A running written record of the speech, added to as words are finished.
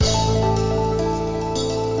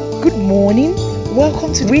Good morning.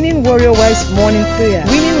 Welcome to Winning Warrior Wise Morning Prayer.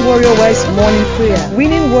 Winning Warrior Wise Morning Prayer.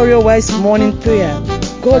 Winning Warrior Wise Morning Prayer.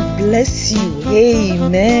 God bless you.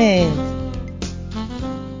 Amen.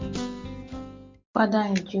 Father,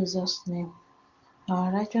 in Jesus' name,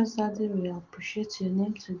 our righteous Daddy, we appreciate your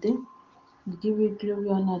name today. We give you glory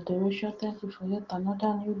and adoration. Thank you for yet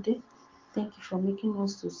another new day. Thank you for making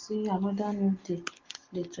us to see another new day,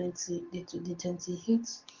 the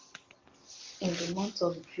 28th in the month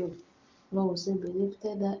of June. Lord, we say be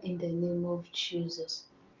lifted up in the name of Jesus.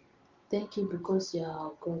 Thank you because you are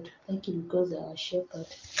our God. Thank you because you are our shepherd.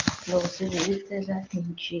 Lord, we say be lifted up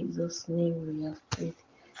in Jesus' name we have prayed.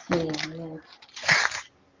 Amen.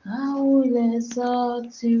 I will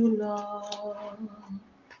exalt you, Lord,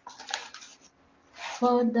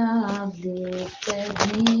 for thou hast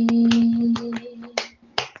lifted me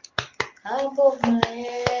above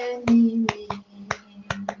my enemies.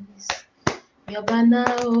 Your banner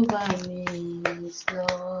over me is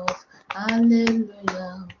love.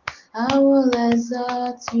 Hallelujah. I will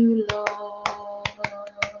exalt you, Lord,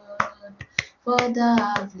 for thou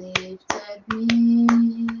hast lifted me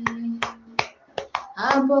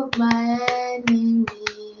above my enemies.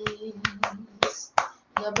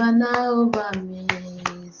 Your banner over me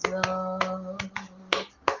is love.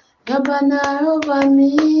 Your banner over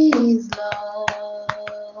me is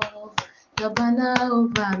love. Your banner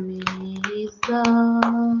over me is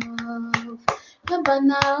love. Your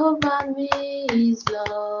banner over me is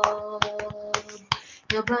love.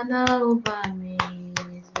 Your banner over me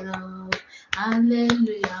is love.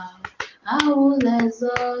 Hallelujah. I will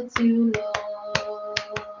exalt you, Lord,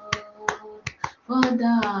 for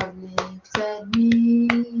thou hast lifted me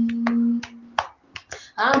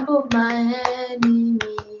above my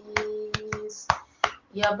enemies.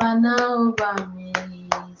 Your banner over me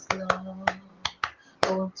is love.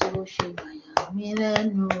 Ohun tó ṣe yà mí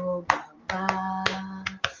lẹ́nu bàbá.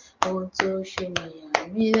 Ohun tó ṣe yà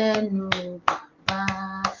mí lẹ́nu bàbá.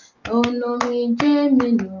 Ọ̀nà mi jẹ́ mi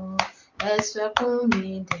nù, ẹ̀sùn ẹkún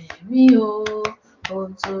mi dẹ̀ mí o.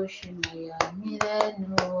 Ohun tó ṣe yà mí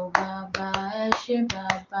lẹ́nu bàbá. Ẹ ṣé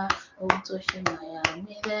bàbá. Ohun tó ṣe yà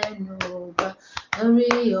mí lẹ́nu bàbá. Lórí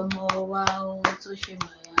ọmọ wa, ohun tó ṣe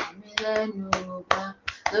yà mí lẹ́nu bàbá.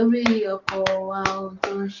 Lórí ọkọ wa, ohun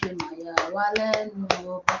tó ṣe yà wá lẹ́nu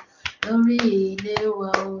bàbá. Lórí ilé wa,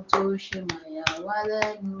 ohun tó ṣe yà wá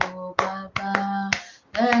lẹ́nu bàbá.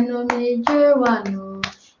 Ẹnu mi jẹ́ wà nù,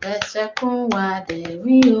 ẹsẹ̀ kún wa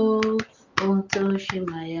dẹ̀rín o. Ohun tó ṣe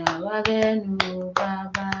yà wá lẹ́nu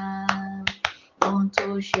bàbá. Ohun tó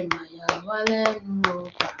ṣe yà wá lẹ́nu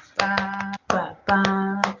bàbá. Bàbá,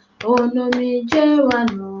 ọ̀nà mi jẹ́ wà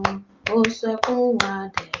nù, ó sọkún wa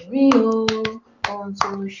dẹ̀rín o. Ohun tó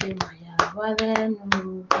ṣe yà wá lẹ́nu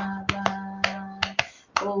bàbá.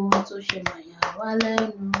 Ohun tó ṣe yà wá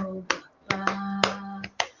lẹ́nu bàbá.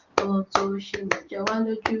 Ohun tó ṣe jẹ wá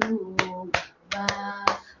lójú bàbá.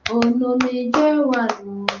 Ọ̀nà mi jẹ́ wà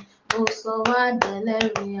nù, ó sọ wá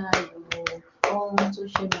dẹlẹ́rìn ayọ̀. Ohun tó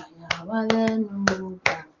ṣe yà wá lẹ́nu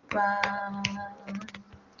bàbá.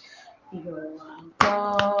 You are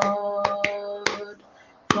God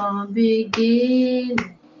from beginning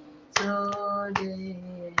to the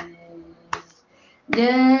end.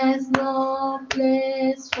 There's no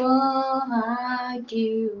place for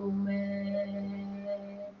argument.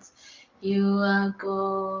 You are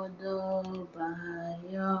God all by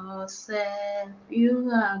yourself.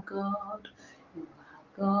 You are God. You are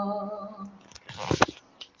God.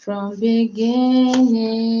 From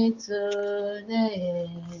beginning to the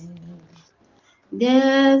end.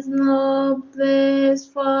 There's no place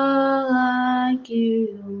for argument.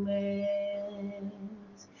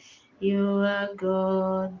 You are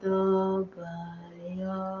God all by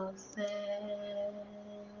yourself.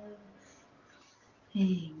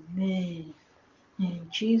 Amen. In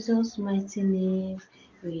Jesus' mighty name,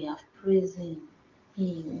 we have praised Him.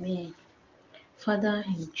 Amen. Father,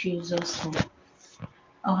 in Jesus' name.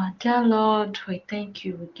 Our dear Lord, we thank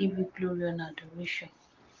you. We give you glory and adoration.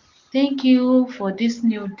 Thank you for this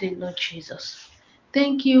new day, Lord Jesus.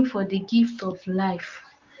 Thank you for the gift of life.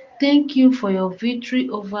 Thank you for your victory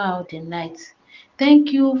over all the night.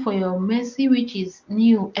 Thank you for your mercy, which is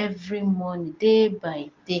new every morning, day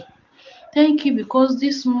by day. Thank you because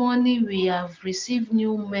this morning we have received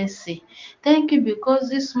new mercy. Thank you because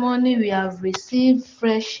this morning we have received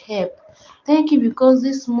fresh help. Thank you because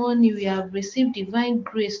this morning we have received divine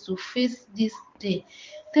grace to face this day.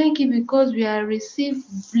 Thank you because we have received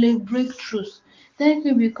breakthroughs. Thank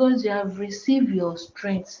you because you have received your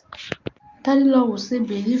strength. Daddy Lord will say,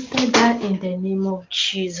 be lifted that in the name of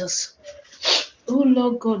Jesus. Oh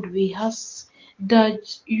Lord God, we ask that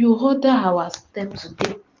you order our step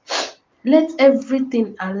today. Let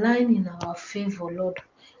everything align in our favor, Lord.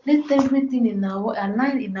 Let everything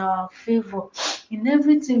align in our favor. In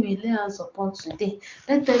everything we lay hands upon today,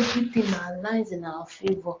 let everything align in our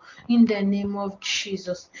favor. In the name of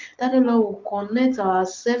Jesus. That the Lord will connect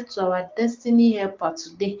ourselves to our destiny helper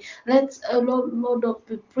today. Let Lord,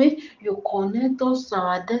 we pray you connect us to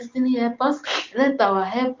our destiny helpers. Let our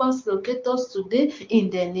helpers locate us today in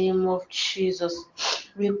the name of Jesus.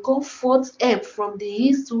 We call forth help from the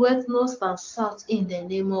east, west, north, and south in the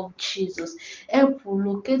name of Jesus. Help will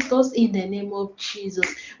locate us in the name of Jesus.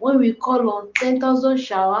 When we call on 10,000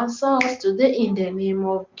 shall answer us today in the name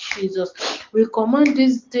of Jesus. We command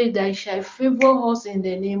this day that it shall favor us in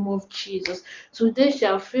the name of Jesus. Today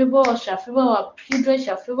shall favor us, shall favor our children,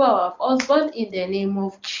 shall favor our husband in the name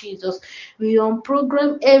of Jesus. We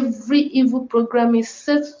unprogram every evil program is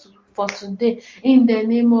set for today in the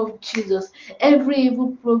name of Jesus. Every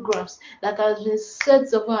evil programs that has been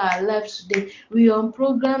set over our lives today, we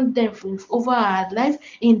unprogram them over our life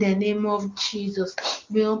in the name of Jesus.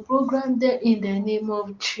 We unprogram them in the name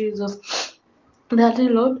of Jesus. Daddy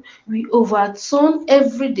Lord, we overturn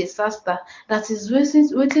every disaster that is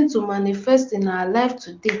waiting to manifest in our life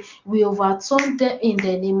today. We overturn them in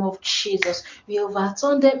the name of Jesus. We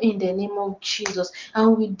overturn them in the name of Jesus.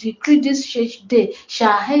 And we decree this church day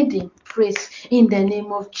shall end in praise in the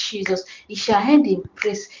name of Jesus. It shall end in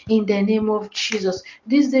praise in the name of Jesus.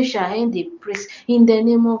 This day shall end in praise in the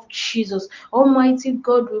name of Jesus. Almighty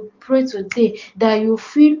God, we pray today that you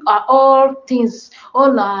fill all things,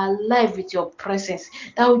 all our life with your presence.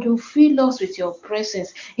 That you fill us with your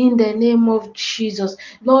presence in the name of Jesus.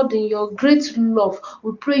 Lord, in your great love,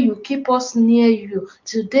 we pray you keep us near you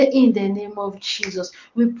today in the name of Jesus.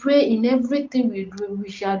 We pray in everything we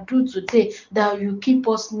shall do today that you keep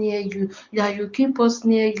us near you, that you keep us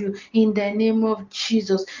near you in the name of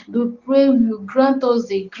Jesus. We pray you grant us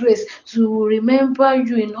the grace to remember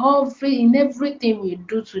you in everything we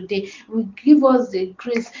do today. We give us the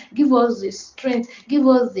grace, give us the strength, give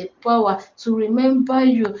us the power to remember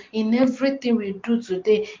you in everything we do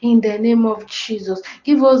today in the name of Jesus.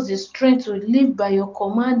 Give us the strength to live by your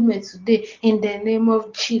commandments today in the name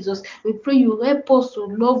of Jesus. We pray you help us to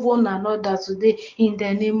love one another today in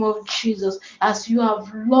the name of Jesus. As you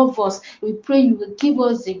have loved us, we pray you will give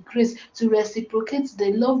us the grace to reciprocate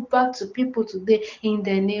the love back to people today in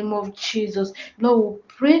the name of Jesus. Lord, we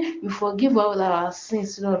pray you forgive all our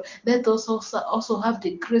sins, Lord. Let us also have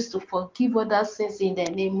the grace to forgive other sins in the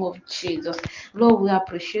name of Jesus. Lord, we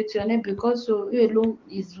appreciate your name because you alone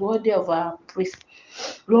is worthy of our praise.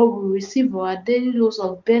 Lord, we receive our daily dose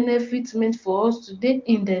of benefits meant for us today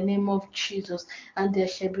in the name of Jesus. And there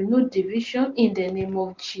shall be no division in the name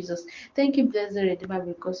of Jesus. Thank you, blessed Redeemer,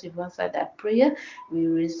 because you've answered that prayer. We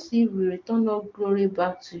return all glory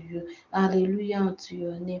back to you. Hallelujah unto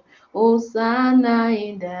your name. Hosanna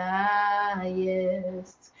in the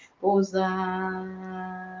highest.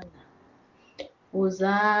 Hosanna.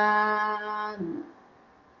 Hosanna.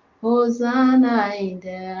 Hosanna in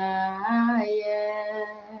the highest.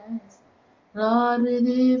 Lord, we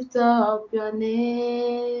lift up your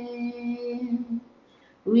name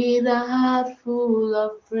with a heart full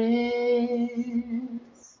of praise.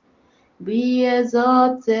 Be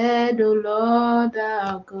exalted, O Lord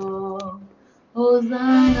our God.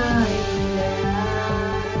 Hosanna in the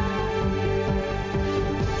highest.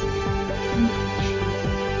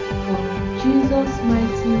 For in Jesus'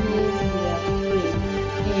 mighty name we have prayed.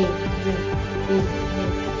 Amen. Amen.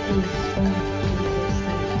 Amen. Jesus'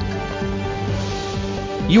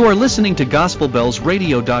 name. You are listening to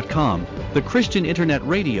GospelBellsRadio.com, the Christian internet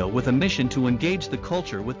radio with a mission to engage the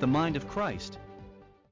culture with the mind of Christ.